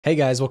Hey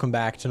guys, welcome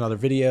back to another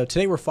video.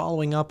 Today we're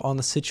following up on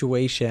the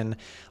situation,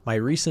 my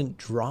recent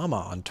drama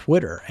on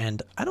Twitter,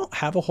 and I don't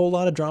have a whole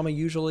lot of drama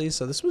usually,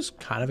 so this was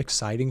kind of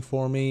exciting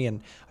for me,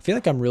 and I feel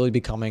like I'm really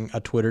becoming a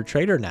Twitter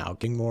trader now,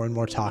 getting more and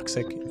more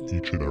toxic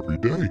each and every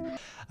day.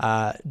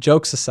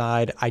 Jokes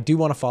aside, I do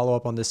want to follow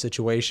up on this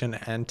situation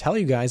and tell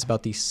you guys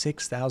about the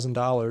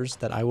 $6,000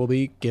 that I will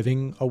be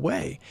giving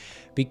away.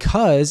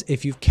 Because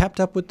if you've kept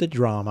up with the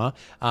drama,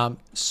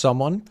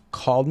 someone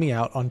called me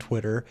out on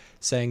Twitter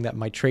saying that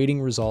my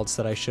trading results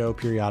that I show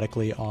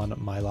periodically on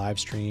my live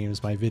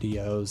streams, my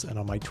videos, and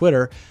on my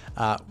Twitter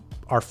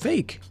are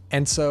fake.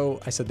 And so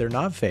I said, they're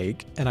not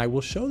fake, and I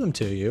will show them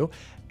to you.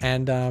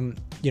 And,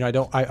 you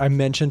know, I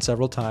mentioned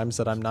several times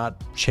that I'm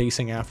not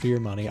chasing after your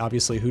money.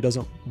 Obviously, who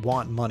doesn't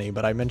want money?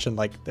 But I mentioned,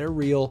 like, they're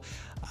real.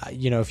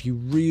 You know, if you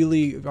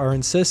really are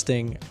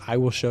insisting, I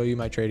will show you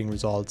my trading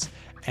results.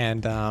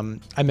 And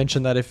I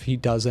mentioned that if he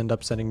does end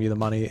up sending me the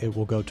money, it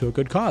will go to a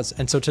good cause.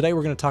 And so today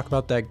we're going to talk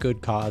about that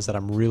good cause that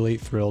I'm really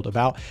thrilled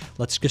about.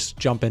 Let's just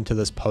jump into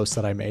this post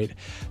that I made.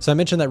 So I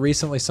mentioned that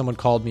recently someone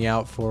called me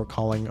out for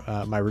calling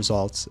my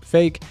results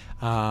fake.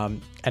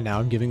 And now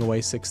I'm giving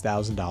away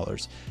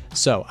 $6,000.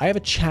 So I have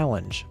a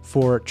challenge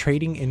for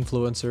trading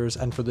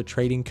influencers and for the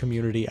trading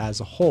community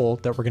as a whole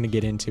that we're going to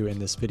get into in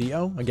this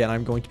video. Again,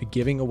 I'm going to be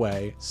giving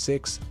away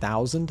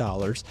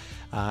 $6,000,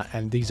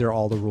 and these are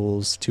all the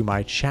rules to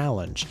my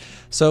challenge.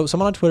 So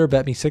someone on Twitter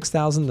bet me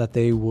 $6,000 that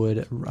they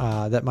would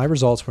that my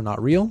results were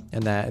not real,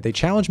 and that they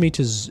challenged me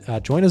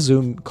to join a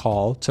Zoom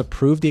call to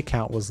prove the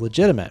account was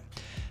legitimate.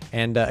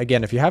 And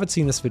again, if you haven't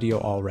seen this video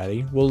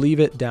already, we'll leave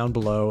it down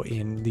below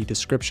in the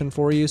description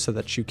for you so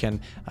that you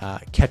can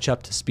catch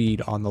up to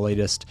speed on the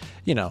latest,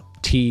 you know,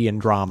 tea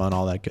and drama and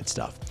all that good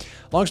stuff.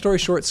 Long story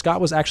short,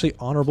 Scott was actually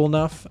honorable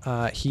enough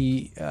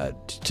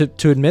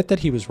to admit that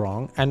he was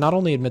wrong, and not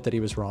only admit that he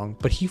was wrong,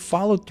 but he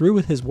followed through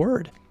with his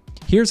word.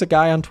 Here's a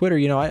guy on Twitter,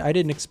 you know, I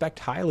didn't expect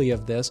highly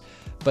of this,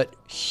 but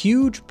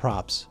huge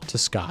props to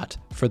Scott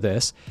for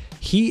this.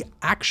 He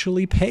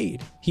actually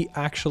paid. He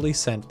actually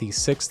sent the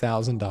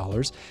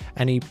 $6,000,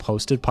 and he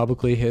posted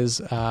publicly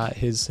his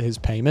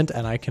payment.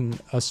 And I can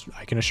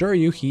assure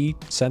you, he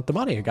sent the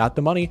money. I got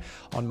the money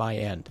on my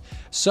end.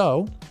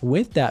 So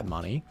with that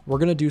money, we're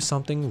gonna do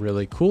something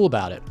really cool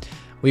about it.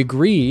 We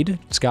agreed,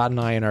 Scott and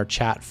I in our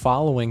chat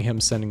following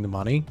him sending the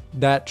money,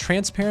 that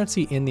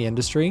transparency in the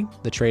industry,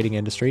 the trading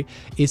industry,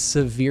 is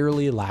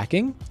severely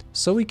lacking.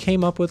 So we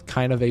came up with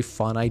kind of a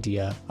fun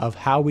idea of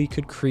how we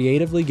could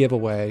creatively give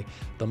away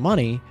the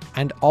money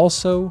and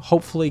also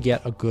hopefully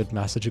get a good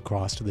message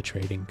across to the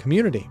trading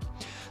community.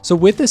 So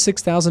with this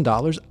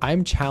 $6,000,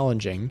 I'm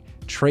challenging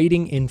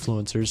trading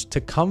influencers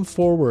to come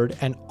forward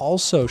and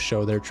also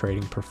show their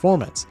trading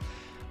performance.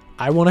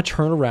 I want to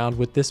turn around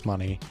with this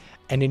money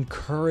and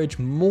encourage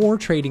more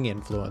trading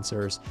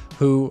influencers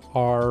who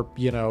are,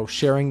 you know,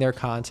 sharing their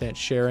content,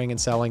 sharing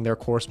and selling their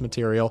course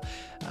material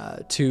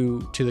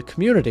to the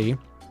community.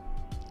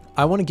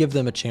 I want to give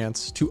them a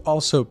chance to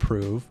also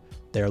prove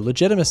their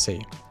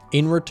legitimacy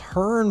in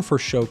return for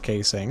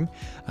showcasing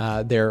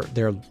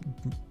their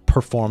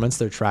performance,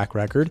 their track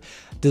record.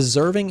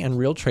 Deserving and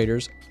real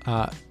traders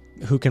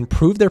who can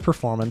prove their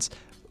performance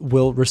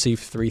will receive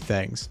three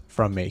things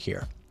from me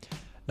here.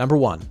 Number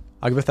one,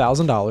 I'll give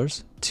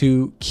 $1,000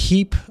 to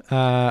keep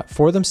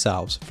for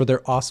themselves for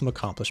their awesome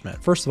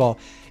accomplishment. First of all,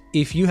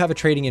 if you have a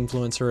trading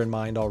influencer in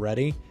mind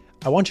already,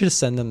 I want you to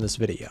send them this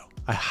video.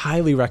 I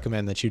highly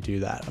recommend that you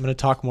do that. I'm going to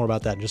talk more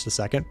about that in just a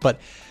second,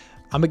 but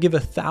I'm going to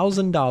give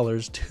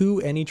 $1,000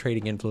 to any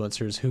trading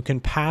influencers who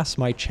can pass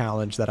my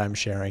challenge that I'm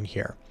sharing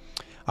here.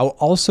 I will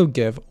also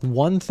give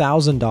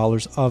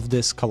 $1,000 of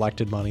this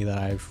collected money that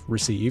I've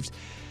received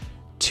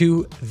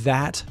to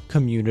that to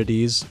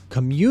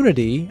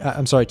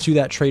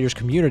that trader's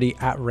community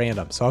at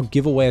random. So I'll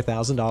give away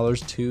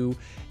 $1,000 to,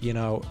 you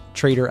know,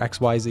 trader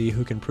XYZ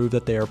who can prove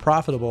that they are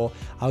profitable.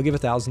 I'll give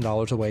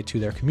 $1,000 away to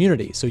their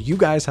community. So you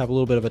guys have a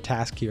little bit of a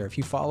task here. If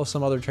you follow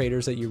some other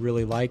traders that you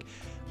really like,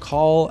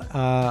 call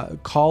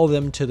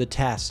them to the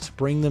test,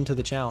 bring them to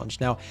the challenge.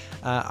 Now,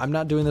 I'm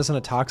not doing this in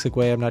a toxic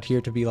way. I'm not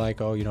here to be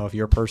like, oh, you know, if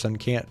your person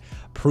can't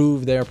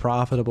prove they're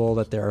profitable,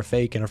 that they're a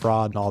fake and a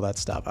fraud and all that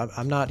stuff.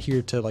 I'm not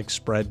here to like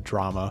spread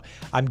drama.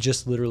 I'm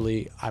just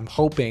literally, I'm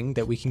hoping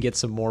that we can get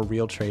some more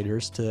real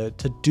traders to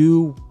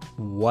do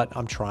what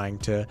I'm trying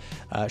to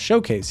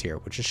showcase here,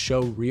 which is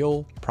show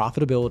real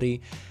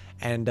profitability.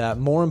 And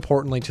more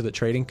importantly to the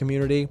trading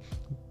community,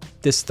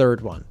 this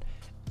third one.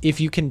 If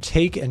you can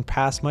take and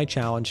pass my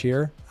challenge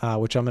here,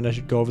 which I'm going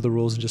to go over the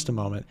rules in just a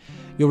moment,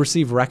 you'll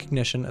receive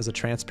recognition as a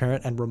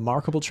transparent and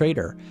remarkable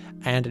trader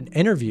and an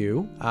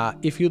interview,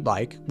 if you'd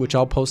like, which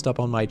I'll post up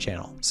on my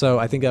channel. So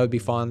I think that would be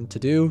fun to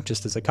do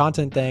just as a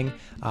content thing,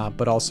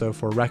 but also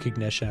for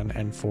recognition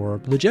and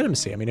for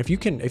legitimacy. I mean, if you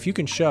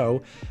can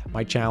show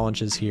my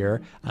challenges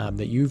here,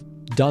 that you've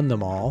done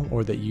them all,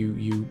 or that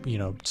you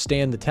know,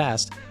 stand the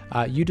test,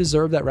 you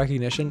deserve that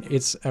recognition.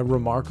 It's a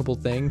remarkable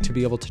thing to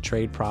be able to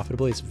trade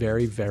profitably. It's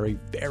very, very,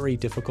 very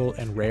difficult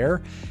and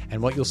rare.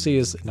 And what you'll see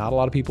is not a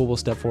lot of people will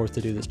step forth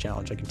to do this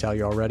challenge. I can tell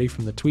you already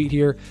from the tweet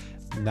here,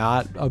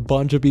 not a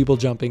bunch of people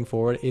jumping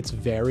forward. It's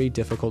very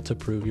difficult to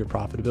prove your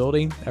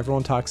profitability.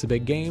 Everyone talks a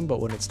big game, but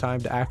when it's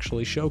time to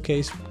actually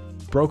showcase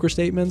broker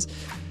statements,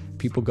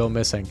 people go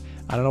missing.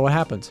 I don't know what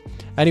happens.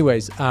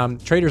 Anyways,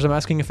 traders, I'm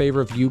asking a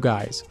favor of you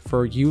guys,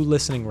 for you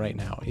listening right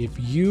now. If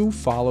you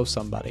follow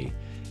somebody,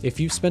 if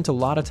you've spent a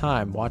lot of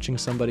time watching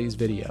somebody's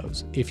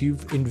videos, if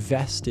you've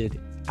invested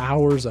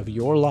hours of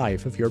your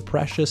life, of your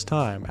precious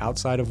time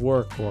outside of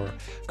work or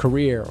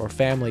career or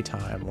family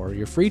time or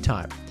your free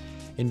time,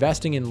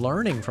 investing in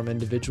learning from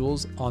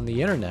individuals on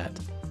the internet,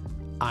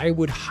 I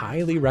would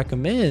highly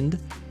recommend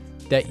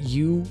that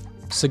you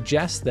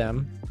suggest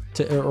them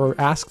to, or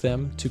ask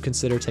them to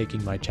consider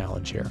taking my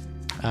challenge here.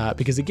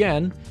 Because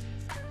again,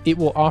 it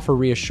will offer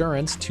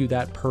reassurance to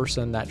that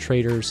person, that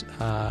trader's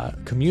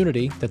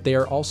community, that they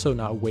are also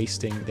not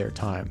wasting their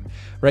time,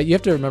 right? You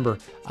have to remember,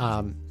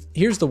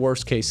 here's the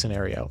worst case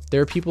scenario.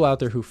 There are people out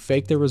there who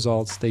fake their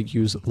results. They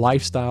use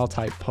lifestyle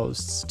type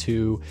posts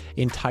to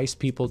entice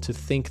people to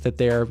think that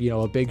they're,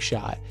 a big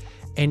shot.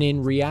 And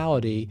in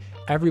reality,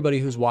 everybody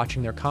who's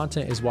watching their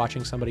content is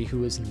watching somebody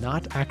who is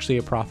not actually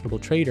a profitable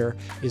trader,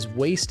 is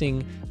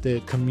wasting the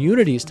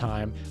community's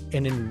time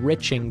and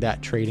enriching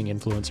that trading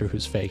influencer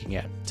who's faking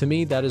it. To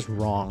me, that is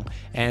wrong.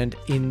 And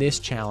in this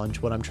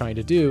challenge, what I'm trying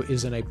to do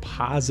is in a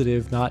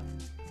positive, not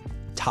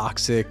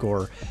toxic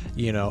or,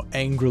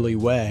 angrily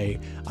way,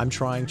 I'm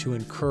trying to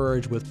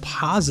encourage with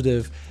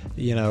positive,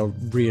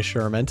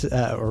 reassurance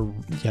or,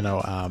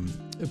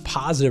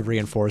 positive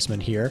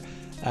reinforcement here,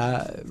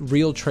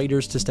 real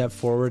traders to step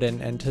forward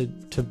and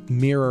to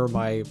mirror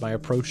my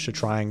approach to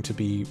trying to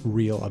be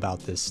real about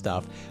this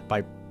stuff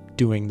by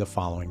doing the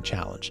following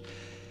challenge.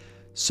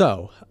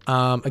 So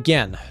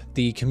again,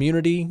 the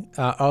community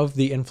of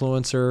the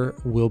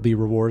influencer will be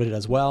rewarded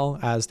as well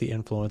as the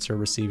influencer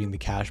receiving the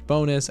cash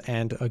bonus.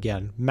 And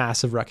again,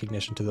 massive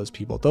recognition to those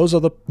people. Those are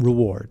the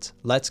rewards.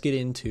 Let's get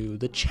into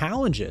the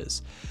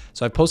challenges.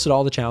 So I posted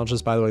all the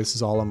challenges. By the way, this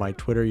is all on my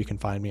Twitter. You can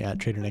find me at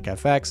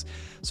TraderNickFX.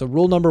 So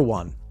rule number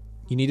 1.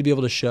 You need to be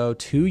able to show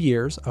 2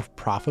 years of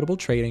profitable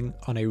trading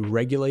on a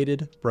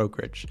regulated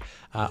brokerage.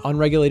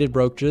 Unregulated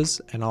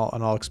brokerages, and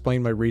I'll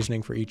explain my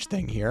reasoning for each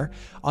thing here.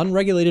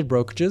 Unregulated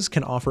brokerages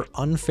can offer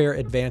unfair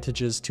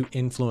advantages to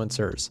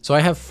influencers. So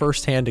I have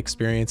firsthand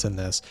experience in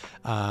this.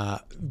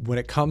 When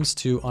it comes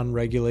to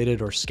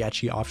unregulated or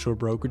sketchy offshore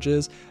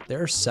brokerages,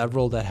 there are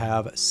several that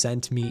have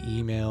sent me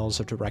emails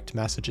or direct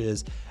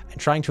messages and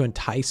trying to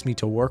entice me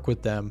to work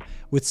with them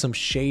with some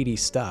shady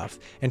stuff.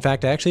 In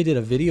fact, I actually did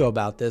a video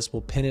about this.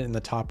 We'll pin it in the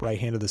top right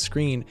hand of the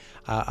screen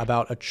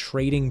about a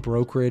trading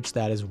brokerage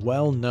that is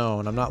well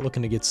known. I'm not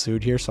looking to get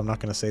sued here, so I'm not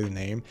going to say the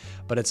name,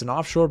 but it's an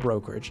offshore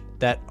brokerage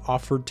that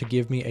offered to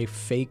give me a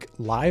fake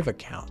live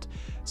account.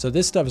 So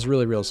this stuff is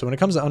really real. So when it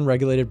comes to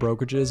unregulated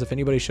brokerages, if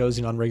anybody shows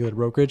you an unregulated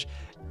brokerage,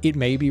 it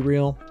may be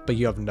real, but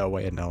you have no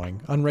way of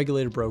knowing.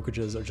 Unregulated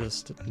brokerages are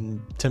just,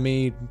 to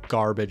me,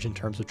 garbage in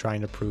terms of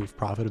trying to prove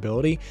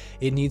profitability.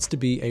 It needs to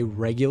be a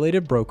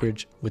regulated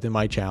brokerage within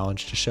my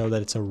challenge to show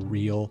that it's a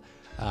real,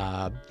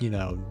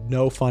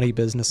 no funny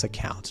business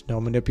account,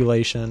 no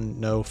manipulation,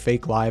 no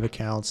fake live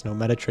accounts, no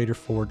MetaTrader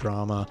 4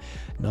 drama,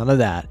 none of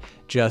that.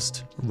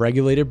 Just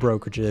regulated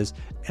brokerages,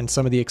 and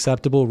some of the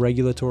acceptable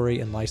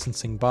regulatory and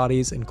licensing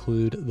bodies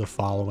include the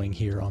following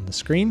here on the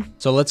screen.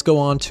 So let's go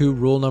on to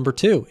rule number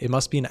 2. It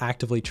must be an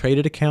actively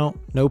traded account,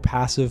 no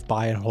passive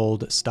buy and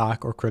hold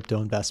stock or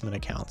crypto investment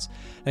accounts.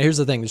 Now here's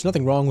the thing, there's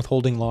nothing wrong with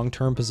holding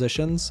long-term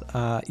positions.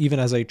 Even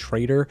as a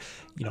trader,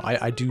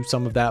 I do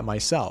some of that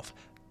myself.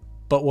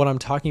 But what I'm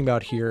talking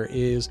about here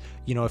is,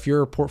 if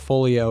your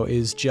portfolio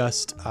is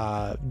just,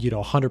 100%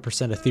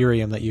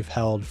 Ethereum that you've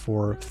held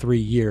for 3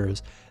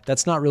 years,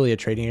 that's not really a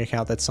trading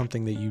account. That's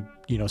something that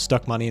you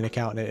stuck money in an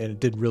account and it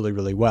did really,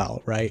 really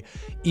well, right?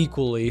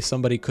 Equally,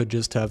 somebody could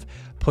just have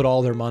put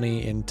all their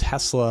money in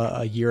Tesla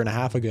a year and a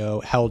half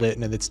ago, held it,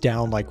 and it's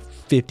down like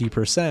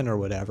 50% or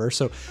whatever.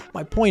 So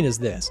my point is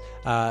this,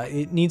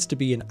 it needs to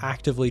be an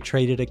actively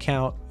traded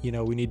account.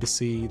 We need to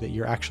see that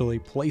you're actually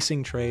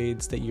placing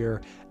trades, that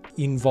you're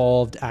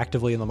involved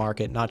actively in the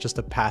market, not just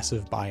a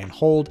passive buy and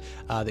hold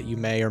that you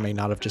may or may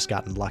not have just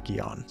gotten lucky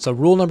on. So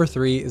rule number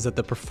 3 is that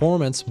the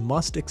performance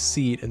must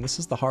exceed, and this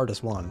is the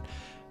hardest one,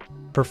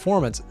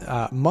 performance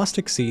must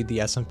exceed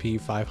the S&P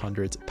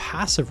 500's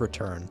passive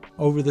return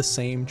over the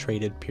same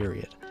traded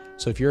period.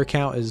 So if your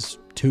account is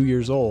 2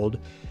 years old,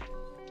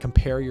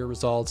 compare your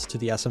results to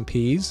the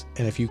S&Ps,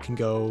 and if you can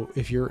go,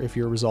 if your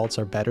results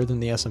are better than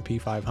the S&P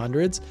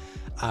 500s,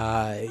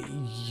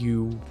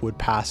 you would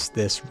pass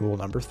this rule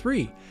number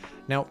 3.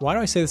 Now, why do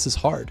I say this is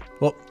hard?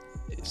 Well,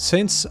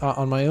 since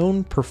on my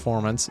own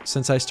performance,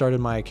 since I started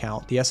my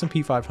account, the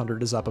S&P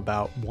 500 is up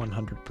about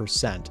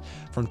 100%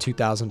 from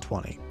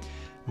 2020.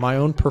 My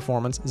own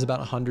performance is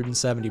about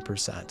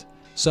 170%.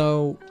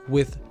 So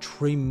with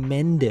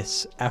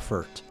tremendous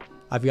effort,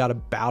 I've got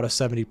about a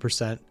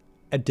 70%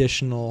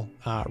 additional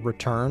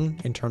return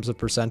in terms of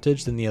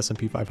percentage than the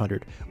S&P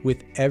 500.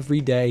 With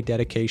everyday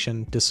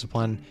dedication,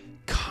 discipline,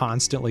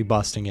 constantly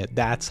busting it,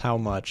 that's how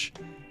much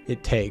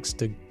it takes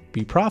to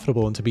be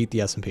profitable and to beat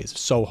the S&P. It's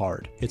so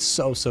hard. It's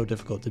so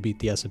difficult to beat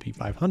the S&P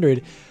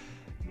 500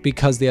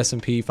 because the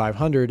S&P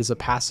 500 is a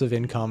passive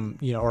income,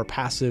 or a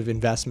passive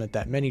investment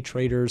that many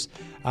traders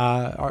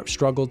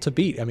struggle to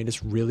beat. I mean,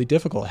 it's really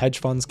difficult. Hedge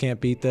funds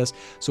can't beat this.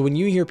 So when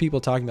you hear people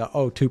talking about,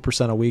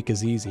 2% a week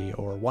is easy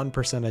or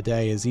 1% a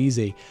day is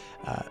easy,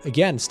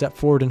 again, step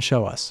forward and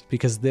show us,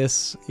 because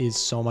this is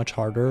so much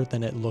harder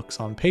than it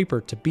looks on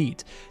paper to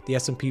beat. The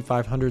S&P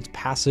 500's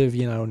passive,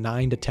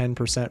 9 to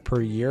 10%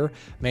 per year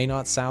may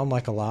not sound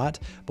like a lot,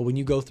 but when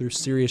you go through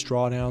serious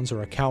drawdowns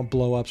or account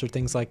blowups or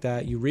things like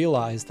that, you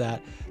realize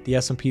that the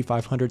S&P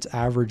 500's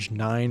average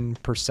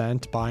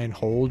 9% buy and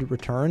hold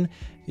return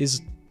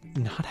is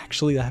not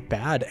actually that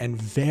bad and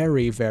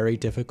very, very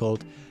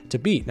difficult to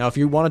beat. Now, if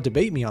you want to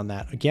debate me on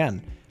that,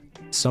 again,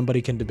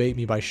 somebody can debate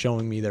me by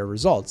showing me their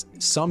results.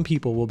 Some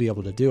people will be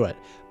able to do it,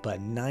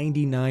 but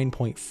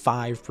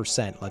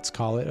 99.5%, let's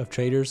call it, of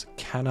traders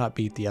cannot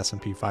beat the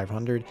S&P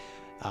 500.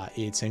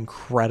 It's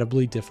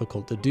incredibly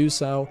difficult to do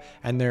so,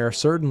 and there are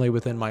certainly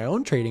within my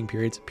own trading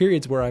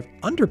periods where I've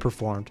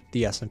underperformed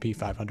the S&P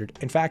 500.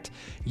 In fact,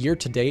 year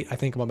to date, I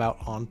think I'm about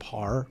on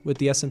par with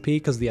the S&P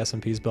because the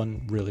S&P has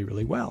done really,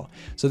 really well.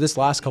 So this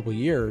last couple of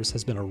years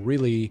has been a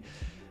really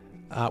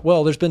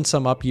there's been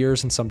some up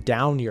years and some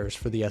down years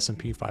for the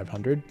S&P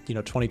 500.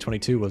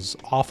 2022 was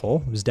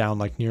awful. It was down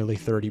like nearly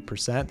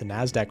 30%. The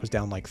NASDAQ was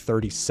down like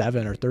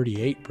 37 or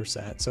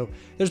 38%. So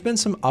there's been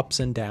some ups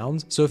and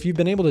downs. So if you've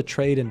been able to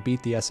trade and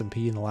beat the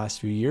S&P in the last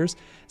few years,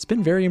 it's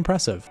been very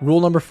impressive.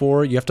 Rule number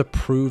 4, you have to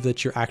prove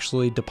that you're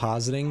actually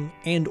depositing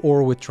and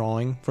or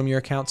withdrawing from your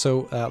account.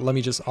 So let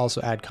me just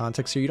also add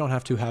context here. You don't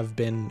have to have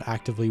been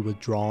actively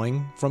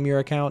withdrawing from your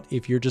account.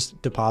 If you're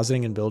just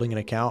depositing and building an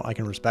account, I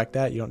can respect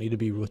that. You don't need to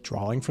be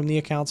withdrawing from the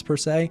accounts per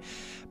se,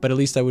 but at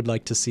least I would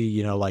like to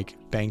see, like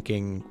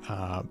banking,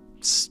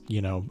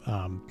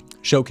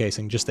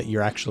 showcasing just that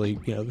you're actually,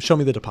 show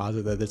me the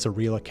deposit, that it's a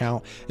real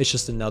account. It's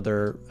just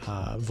another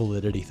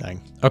validity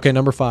thing. Okay,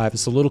 number 5,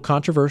 it's a little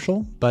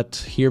controversial, but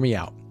hear me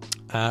out.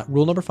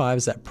 Rule number 5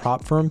 is that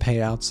prop firm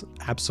payouts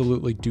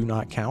absolutely do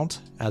not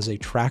count as a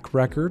track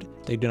record.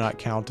 They do not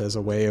count as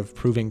a way of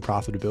proving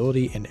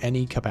profitability in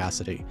any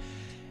capacity.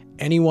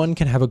 Anyone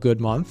can have a good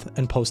month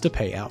and post a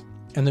payout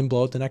and then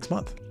blow it the next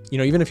month.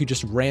 Even if you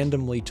just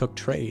randomly took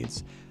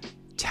trades,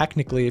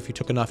 technically, if you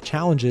took enough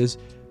challenges,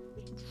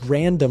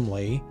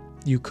 randomly,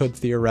 you could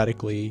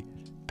theoretically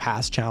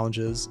pass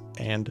challenges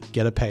and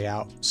get a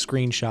payout,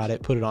 screenshot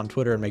it, put it on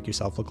Twitter, and make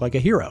yourself look like a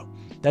hero.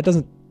 That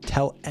doesn't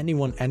tell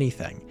anyone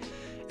anything.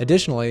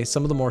 Additionally,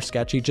 some of the more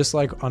sketchy, just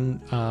like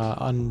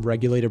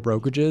unregulated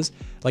brokerages,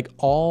 like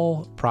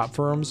all prop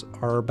firms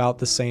are about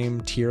the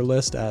same tier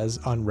list as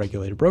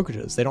unregulated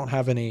brokerages. They don't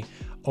have any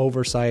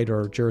oversight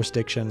or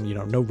jurisdiction,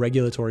 no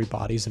regulatory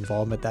bodies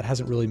involvement. That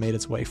hasn't really made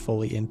its way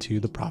fully into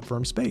the prop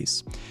firm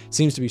space. It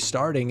seems to be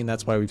starting, and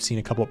that's why we've seen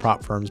a couple of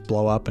prop firms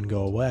blow up and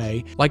go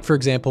away. Like, for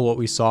example, what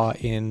we saw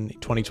in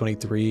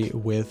 2023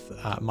 with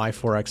my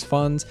Forex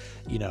funds.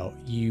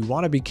 You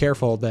want to be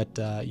careful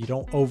that you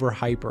don't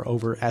overhype or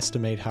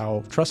overestimate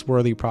how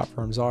trustworthy prop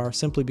firms are,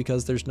 simply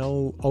because there's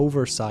no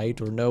oversight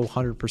or no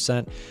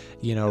 100%,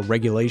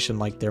 regulation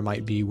like there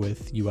might be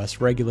with US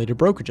regulated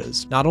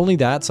brokerages. Not only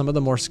that, some of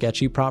the more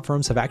sketchy prop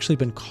firms have actually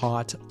been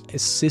caught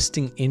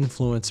assisting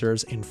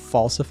influencers in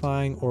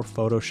falsifying or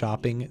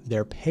photoshopping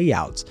their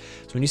payouts.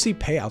 So when you see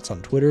payouts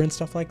on Twitter and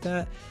stuff like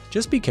that,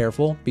 just be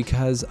careful,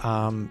 because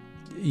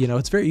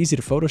it's very easy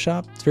to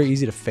Photoshop. It's very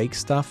easy to fake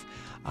stuff.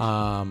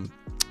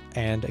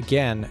 And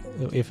again,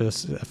 if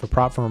a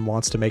prop firm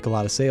wants to make a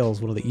lot of sales,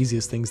 one of the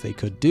easiest things they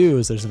could do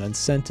is there's an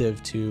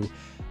incentive to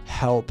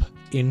help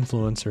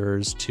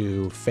influencers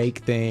to fake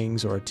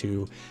things or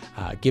to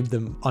give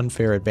them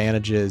unfair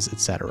advantages,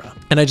 etc.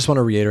 And I just want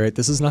to reiterate,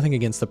 this is nothing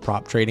against the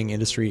prop trading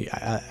industry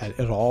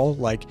at all.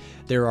 Like,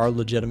 there are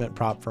legitimate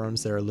prop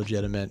firms, there are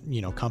legitimate,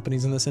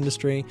 companies in this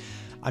industry.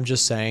 I'm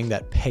just saying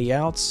that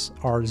payouts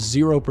are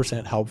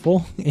 0%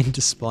 helpful in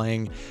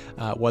displaying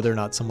whether or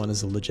not someone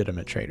is a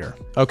legitimate trader.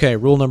 Okay,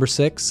 rule number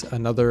 6,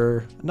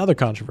 another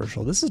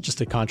controversial. This is just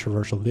a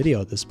controversial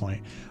video at this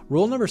point.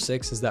 Rule number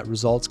 6 is that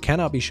results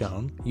cannot be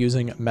shown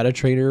using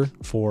MetaTrader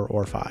 4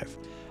 or 5.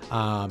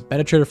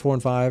 MetaTrader 4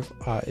 and 5,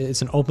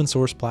 it's an open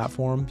source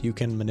platform. You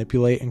can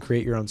manipulate and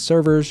create your own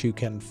servers. You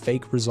can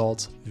fake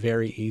results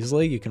very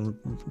easily. You can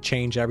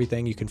change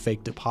everything. You can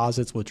fake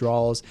deposits,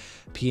 withdrawals,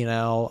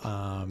 P&L,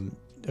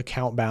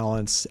 account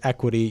balance,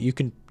 equity. You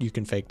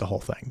can fake the whole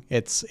thing.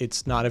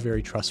 It's not a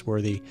very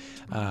trustworthy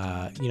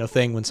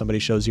thing when somebody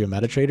shows you a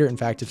MetaTrader. In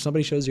fact, if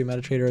somebody shows you a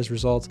MetaTrader as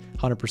results,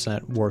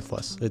 100%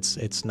 worthless.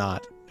 It's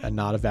not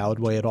a valid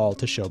way at all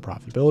to show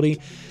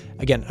profitability.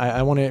 Again,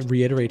 I want to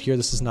reiterate here,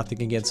 this is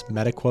nothing against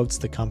MetaQuotes,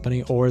 the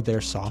company, or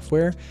their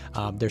software.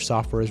 Their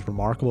software is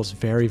remarkable. It's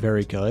very,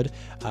 very good.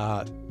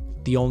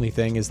 The only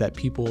thing is that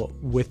people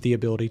with the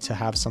ability to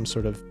have some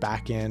sort of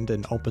back end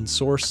and open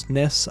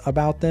sourceness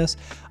about this,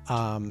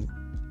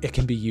 it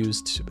can be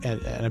used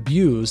and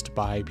abused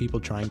by people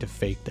trying to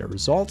fake their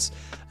results.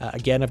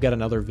 Again, I've got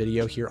another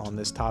video here on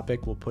this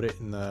topic. We'll put it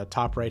in the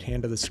top right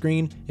hand of the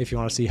screen if you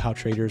want to see how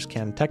traders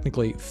can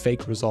technically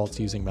fake results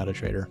using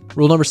MetaTrader.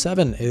 Rule number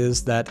 7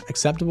 is that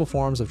acceptable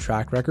forms of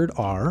track record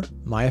are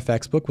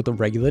MyFX book with a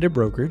regulated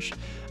brokerage,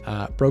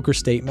 broker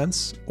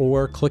statements,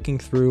 or clicking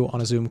through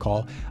on a Zoom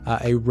call,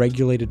 a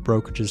regulated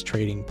brokerage's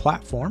trading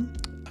platform.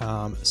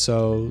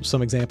 So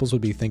some examples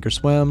would be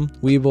Thinkorswim,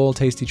 WeBull,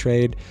 Tasty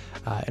Trade,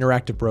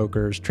 Interactive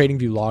Brokers,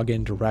 TradingView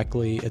login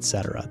directly,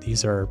 etc.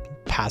 These are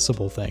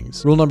passable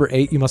things. Rule number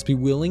 8, you must be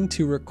willing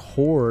to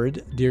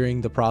record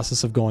during the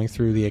process of going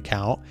through the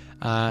account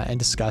and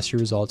discuss your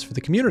results for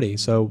the community.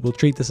 So we'll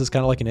treat this as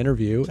kind of like an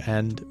interview,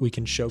 and we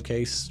can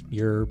showcase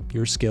your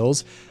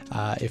skills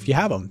if you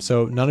have them.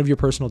 So none of your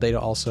personal data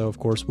also, of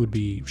course, would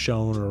be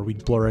shown, or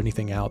we'd blur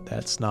anything out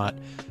that's not,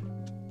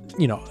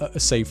 you know,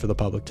 safe for the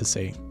public to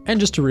see. And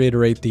just to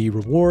reiterate the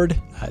reward,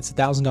 it's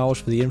 $1,000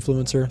 for the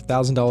influencer,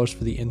 $1,000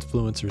 for the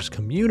influencer's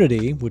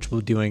community, which we're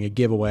doing a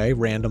giveaway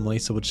randomly.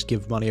 So we'll just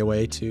give money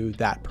away to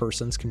that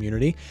person's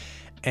community.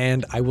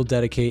 And I will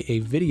dedicate a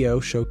video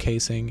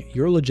showcasing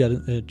your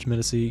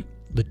legitimacy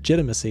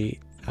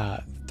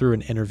through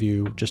an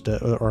interview,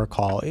 or a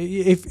call.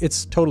 If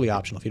it's totally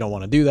optional. If you don't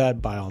want to do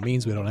that, by all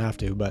means, we don't have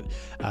to, but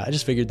I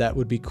just figured that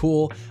would be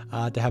cool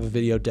to have a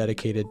video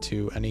dedicated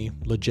to any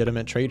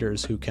legitimate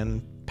traders who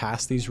can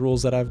pass these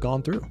rules that I've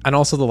gone through. And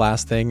also the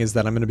last thing is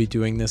that I'm going to be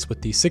doing this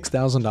with the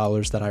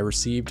 $6,000 that I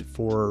received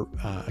for,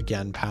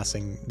 again,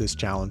 passing this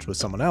challenge with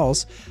someone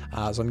else.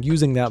 So I'm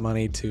using that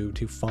money to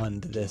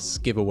fund this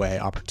giveaway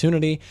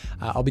opportunity.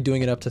 I'll be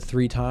doing it up to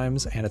 3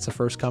 times, and it's a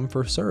first come,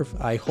 first serve.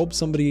 I hope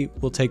somebody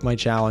will take my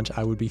challenge.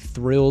 I would be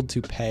thrilled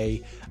to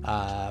pay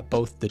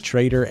both the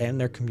trader and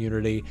their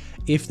community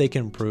if they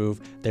can prove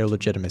their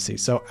legitimacy.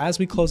 So as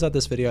we close out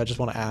this video, I just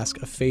want to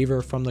ask a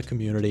favor from the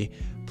community.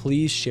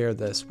 Please share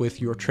this with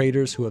your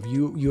traders who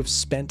you have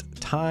spent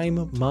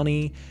time,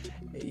 money,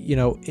 you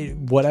know,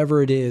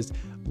 whatever it is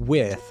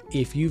with.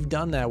 If you've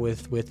done that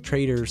with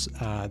traders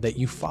that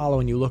you follow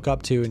and you look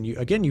up to, and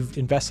you've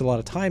invested a lot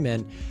of time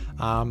in,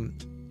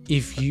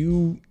 if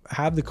you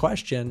have the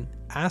question,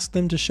 ask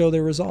them to show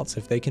their results.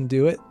 If they can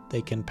do it,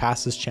 they can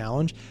pass this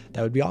challenge,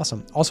 that would be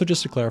awesome. Also,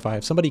 just to clarify,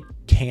 if somebody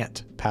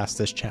can't pass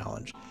this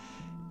challenge,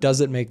 does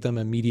it make them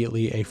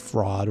immediately a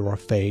fraud or a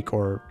fake,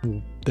 or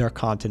their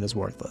content is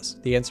worthless?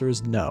 The answer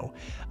is no.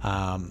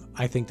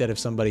 I think that if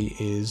somebody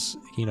is,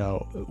 you know,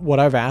 what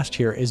I've asked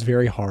here is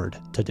very hard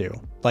to do.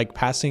 Like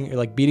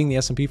beating the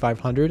S&P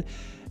 500,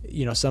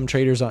 you know, some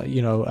traders,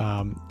 you know,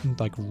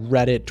 like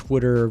Reddit,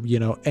 Twitter, you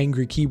know,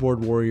 angry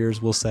keyboard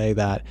warriors will say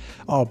that,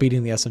 oh,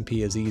 beating the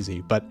S&P is easy.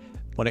 But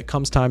when it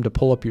comes time to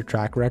pull up your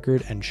track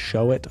record and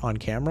show it on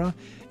camera,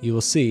 you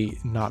will see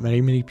not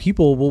many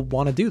people will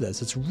want to do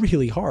this. It's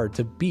really hard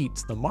to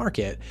beat the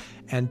market,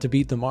 and to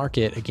beat the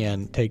market,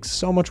 again, takes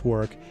so much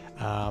work.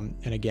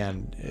 And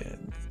again,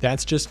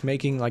 that's just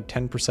making like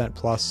 10%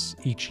 plus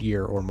each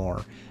year or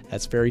more.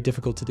 That's very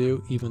difficult to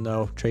do, even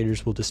though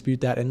traders will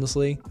dispute that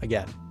endlessly.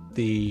 Again,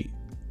 the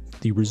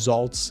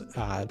results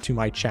to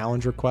my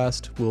challenge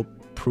request will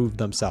prove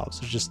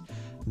themselves. There's just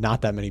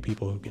not that many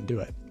people who can do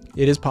it.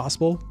 It is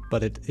possible,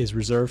 but it is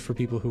reserved for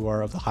people who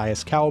are of the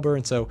highest caliber.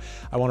 And so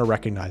I want to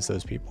recognize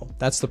those people.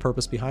 That's the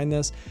purpose behind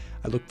this.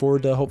 I look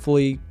forward to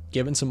hopefully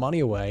giving some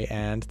money away,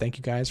 and thank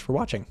you guys for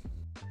watching.